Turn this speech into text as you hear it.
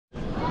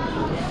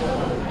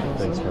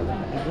Thanks, brother.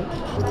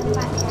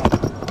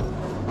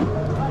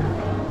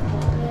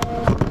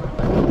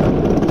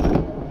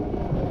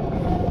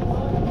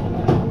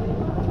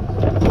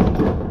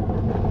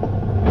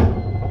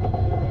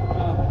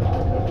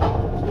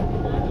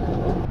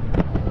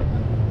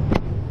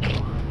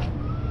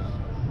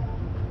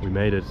 We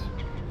made it.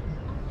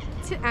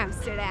 To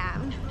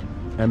Amsterdam.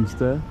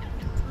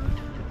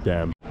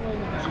 Amsterdam.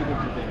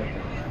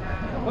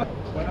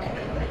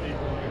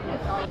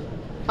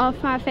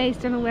 Off my face,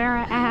 don't know where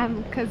I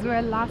am, because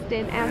we're lost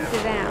in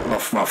Amsterdam.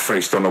 Off my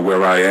face, don't know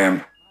where I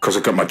am, because I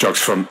got my drugs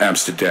from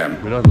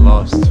Amsterdam. We're not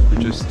lost,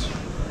 we're just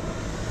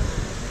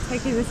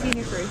Taking the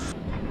scenic route.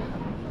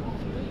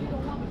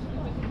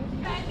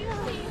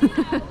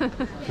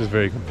 This is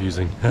very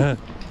confusing.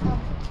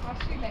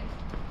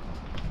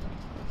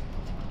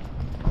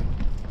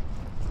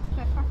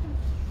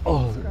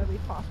 Oh,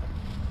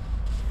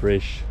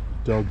 fresh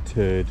dog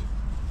turd.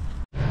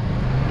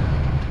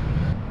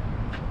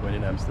 When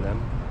in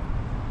Amsterdam,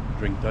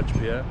 drink Dutch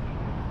beer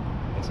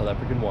and South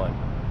African wine.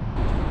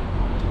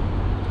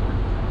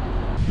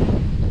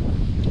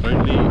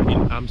 Only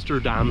in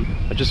Amsterdam.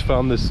 I just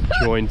found this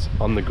joint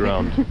on the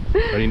ground.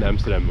 Only in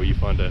Amsterdam where you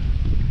find a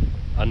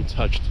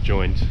untouched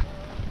joint.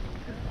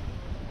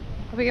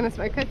 Are we gonna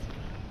smoke it?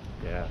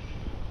 Yeah.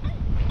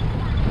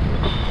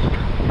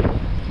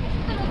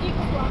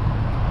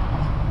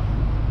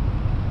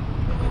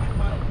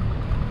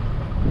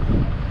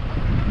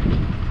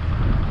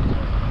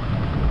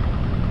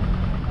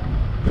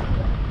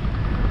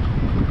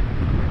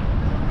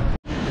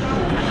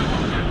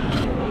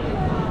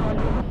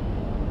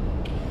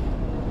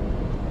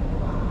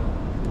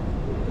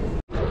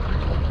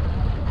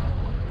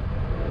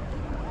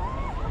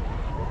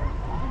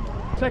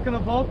 Second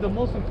of all, the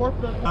most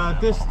important,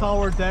 this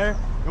tower there,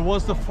 it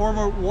was the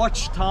former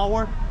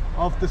watchtower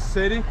of the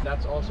city.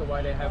 That's also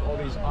why they have all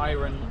these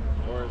iron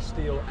or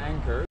steel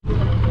anchors. I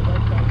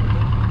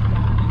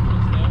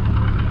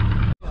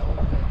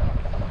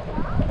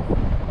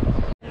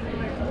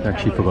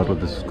actually forgot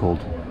what this is called.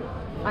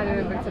 I don't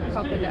know, but it's a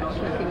proper Dutch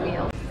looking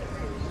meal.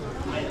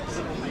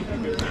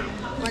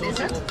 What is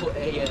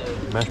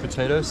it? Mashed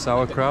potatoes,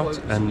 sauerkraut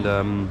and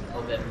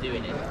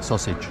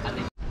sausage.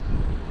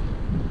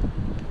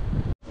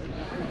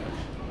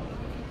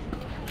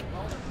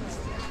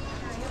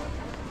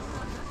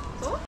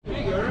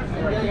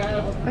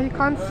 Oh, you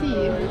can't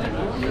see.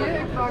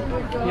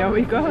 Here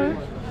we go.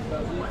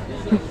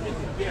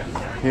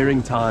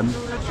 Hearing time.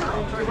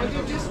 Would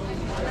you just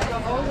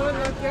all one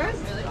like that?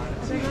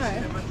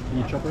 No.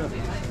 You chop it up.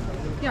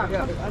 Yeah, I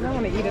don't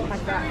want to eat it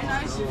like that.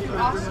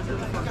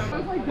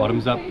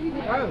 Bottoms up. I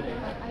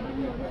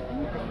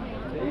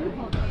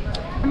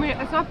mean,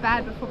 it's not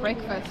bad before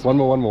breakfast. One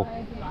more.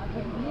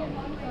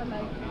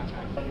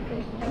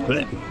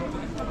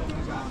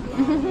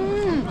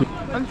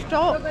 I'm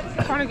still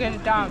trying to get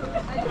it down.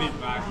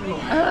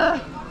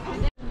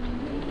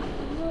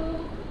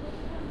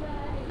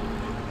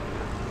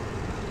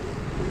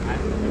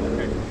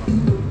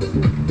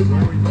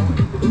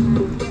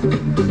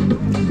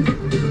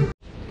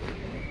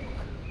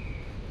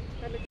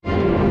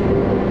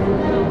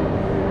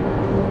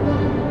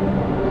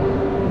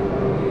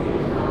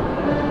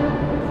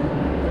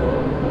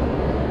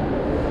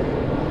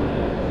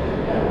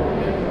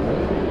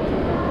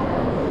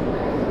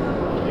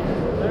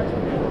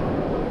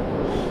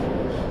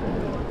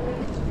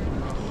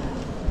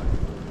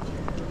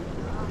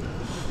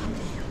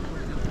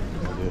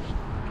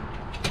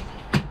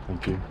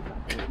 Thank you.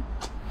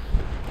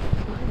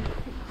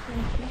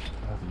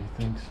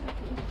 Thanks.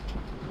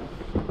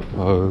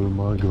 Oh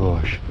my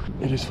gosh.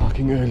 It is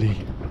fucking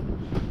early.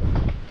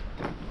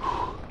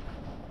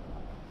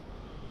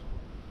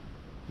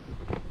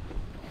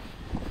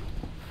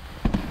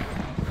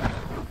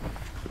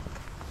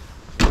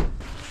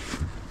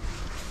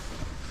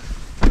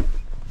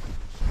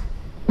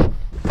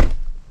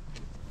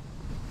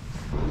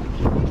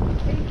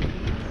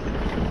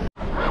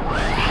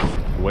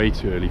 Way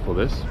too early for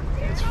this.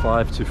 It's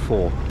 5 to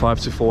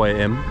 4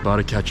 a.m. About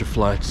to catch a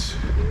flight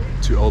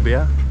to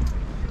Olbia,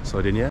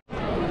 Sardinia.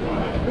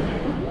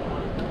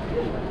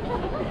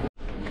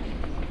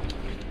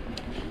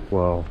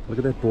 Wow, look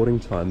at that boarding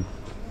time.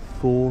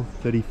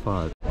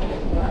 4:35.